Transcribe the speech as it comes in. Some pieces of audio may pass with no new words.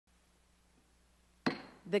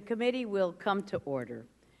The committee will come to order.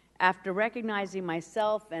 After recognizing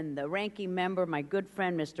myself and the ranking member, my good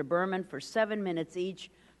friend Mr. Berman, for 7 minutes each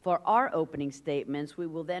for our opening statements, we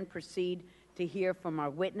will then proceed to hear from our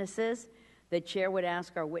witnesses. The chair would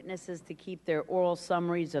ask our witnesses to keep their oral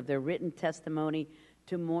summaries of their written testimony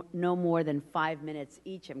to no more than 5 minutes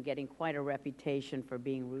each. I'm getting quite a reputation for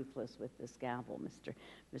being ruthless with this gavel,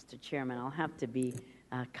 Mr. Chairman. I'll have to be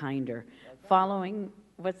kinder. Following,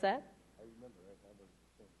 what's that?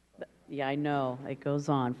 Yeah, I know. It goes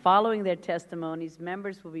on. Following their testimonies,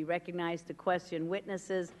 members will be recognized to question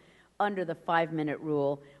witnesses under the 5-minute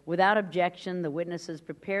rule. Without objection, the witnesses'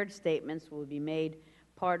 prepared statements will be made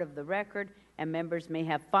part of the record, and members may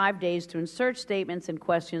have 5 days to insert statements and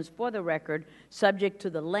questions for the record, subject to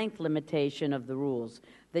the length limitation of the rules.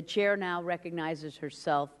 The chair now recognizes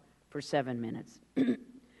herself for 7 minutes.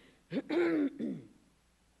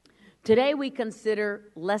 Today we consider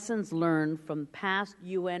lessons learned from past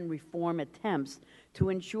UN reform attempts to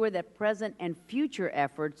ensure that present and future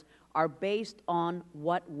efforts are based on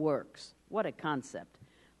what works. What a concept.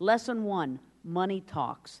 Lesson 1, money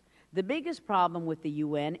talks. The biggest problem with the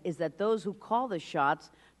UN is that those who call the shots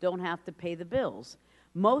don't have to pay the bills.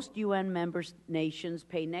 Most UN member nations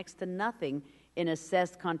pay next to nothing in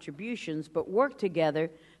assessed contributions, but work together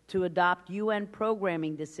to adopt UN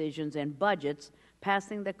programming decisions and budgets,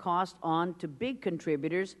 passing the cost on to big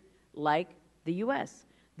contributors like the U.S.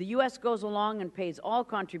 The U.S. goes along and pays all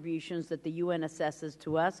contributions that the UN assesses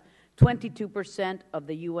to us, 22% of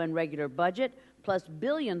the UN regular budget, plus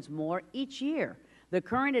billions more each year. The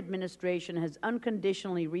current administration has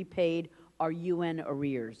unconditionally repaid our UN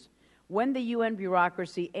arrears. When the UN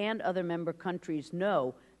bureaucracy and other member countries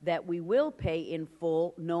know that we will pay in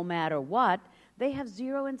full no matter what, they have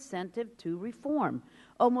zero incentive to reform.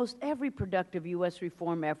 Almost every productive U.S.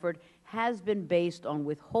 reform effort has been based on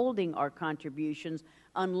withholding our contributions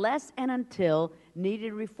unless and until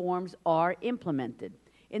needed reforms are implemented.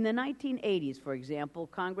 In the 1980s, for example,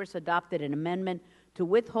 Congress adopted an amendment to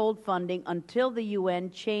withhold funding until the UN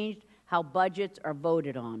changed how budgets are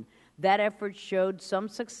voted on. That effort showed some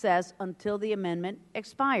success until the amendment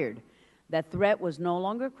expired. That threat was no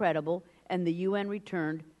longer credible, and the UN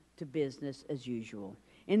returned to business as usual.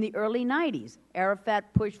 In the early 90s,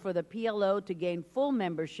 Arafat pushed for the PLO to gain full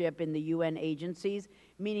membership in the UN agencies,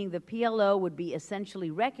 meaning the PLO would be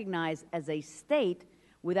essentially recognized as a state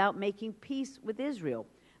without making peace with Israel.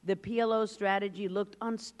 The PLO strategy looked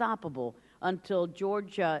unstoppable until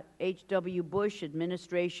George H.W. Bush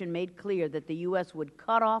administration made clear that the U.S. would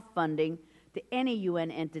cut off funding to any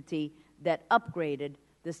UN entity that upgraded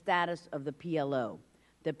the status of the PLO.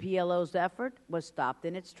 The PLO's effort was stopped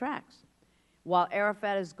in its tracks. While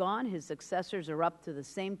Arafat is gone, his successors are up to the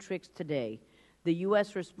same tricks today. The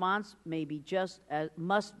U.S. response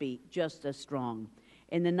must be just as strong.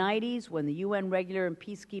 In the 90s, when the UN regular and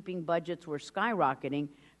peacekeeping budgets were skyrocketing,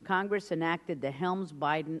 Congress enacted the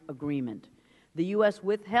Helms-Biden Agreement. The U.S.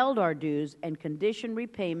 withheld our dues and conditioned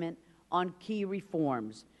repayment on key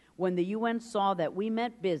reforms. When the UN saw that we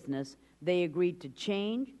meant business, they agreed to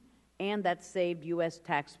change, and that saved U.S.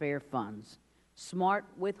 taxpayer funds. Smart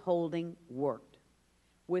withholding worked.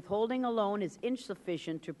 Withholding alone is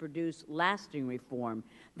insufficient to produce lasting reform.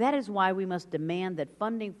 That is why we must demand that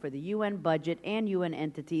funding for the UN budget and UN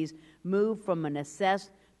entities move from an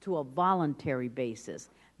assessed to a voluntary basis.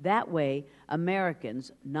 That way,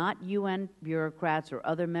 Americans, not UN bureaucrats or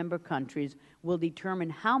other member countries, will determine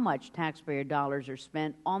how much taxpayer dollars are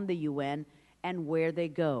spent on the UN and where they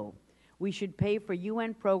go. We should pay for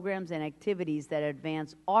UN programs and activities that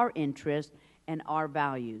advance our interests and our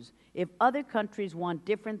values. If other countries want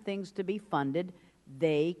different things to be funded,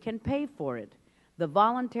 they can pay for it. The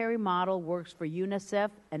voluntary model works for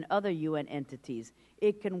UNICEF and other UN entities.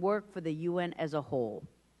 It can work for the UN as a whole.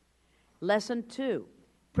 Lesson 2,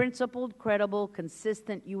 principled, credible,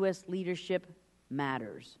 consistent U.S. leadership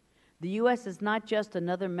matters. The U.S. is not just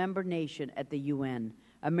another member nation at the UN.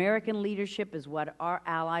 American leadership is what our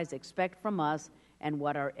allies expect from us and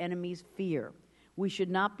what our enemies fear. We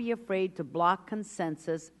should not be afraid to block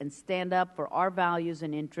consensus and stand up for our values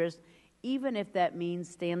and interests, even if that means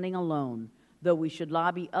standing alone, though we should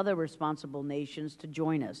lobby other responsible nations to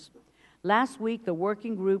join us. Last week, the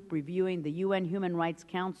working group reviewing the UN Human Rights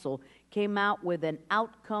Council came out with an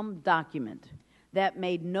outcome document that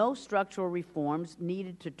made no structural reforms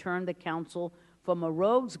needed to turn the Council from a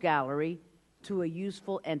rogues gallery to a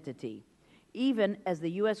useful entity. Even as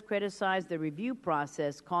the U.S. criticized the review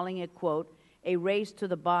process, calling it, quote, a race to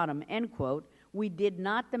the bottom, end quote, we did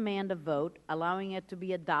not demand a vote, allowing it to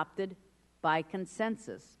be adopted by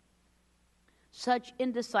consensus. Such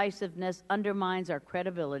indecisiveness undermines our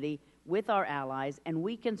credibility with our allies and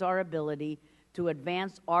weakens our ability to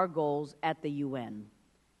advance our goals at the UN.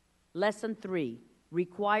 Lesson 3,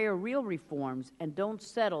 require real reforms and don't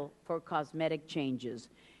settle for cosmetic changes.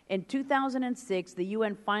 In 2006, the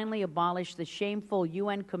UN finally abolished the shameful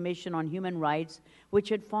UN Commission on Human Rights, which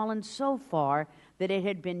had fallen so far that it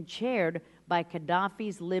had been chaired by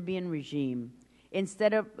Gaddafi's Libyan regime.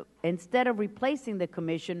 Instead of replacing the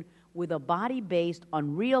commission with a body based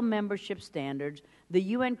on real membership standards, the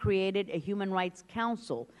UN created a Human Rights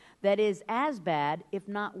Council that is as bad, if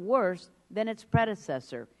not worse, than its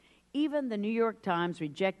predecessor. Even the New York Times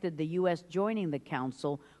rejected the U.S. joining the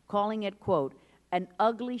council, calling it, quote, an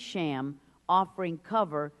ugly sham offering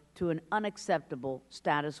cover to an unacceptable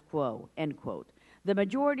status quo, end quote. The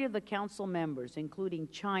majority of the council members, including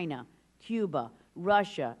China, Cuba,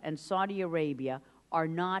 Russia, and Saudi Arabia, are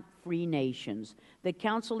not free nations. The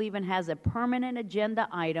council even has a permanent agenda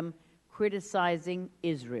item criticizing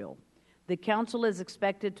Israel. The council is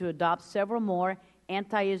expected to adopt several more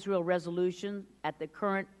anti-Israel resolutions at the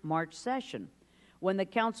current March session. When the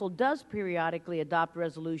council does periodically adopt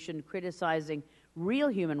resolution criticizing real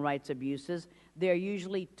human rights abuses, they are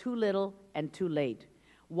usually too little and too late.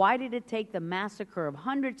 Why did it take the massacre of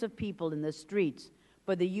hundreds of people in the streets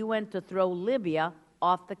for the UN to throw Libya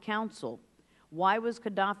off the council? Why was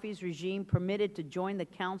Gaddafi's regime permitted to join the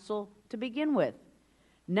council to begin with?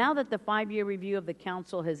 Now that the 5-year review of the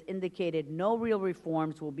council has indicated no real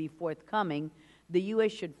reforms will be forthcoming, the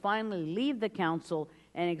U.S. should finally leave the council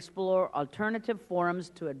and explore alternative forums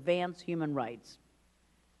to advance human rights.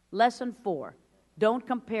 Lesson 4, don't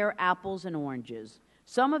compare apples and oranges.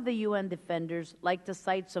 Some of the UN defenders like to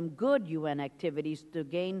cite some good UN activities to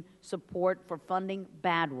gain support for funding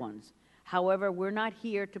bad ones. However, we're not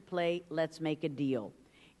here to play let's make a deal.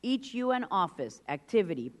 Each UN office,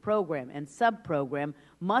 activity, program, and sub-program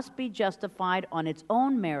must be justified on its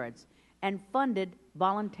own merits and funded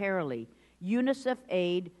voluntarily. UNICEF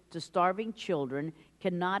aid to starving children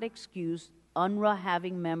cannot excuse UNRWA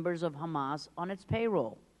having members of Hamas on its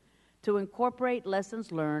payroll. To incorporate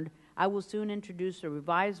lessons learned, I will soon introduce a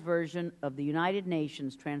revised version of the United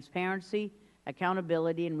Nations Transparency,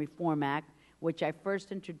 Accountability, and Reform Act, which I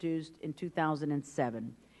first introduced in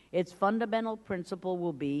 2007. Its fundamental principle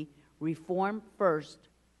will be reform first,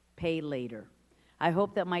 pay later. I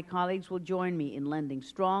hope that my colleagues will join me in lending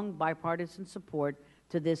strong bipartisan support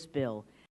to this bill.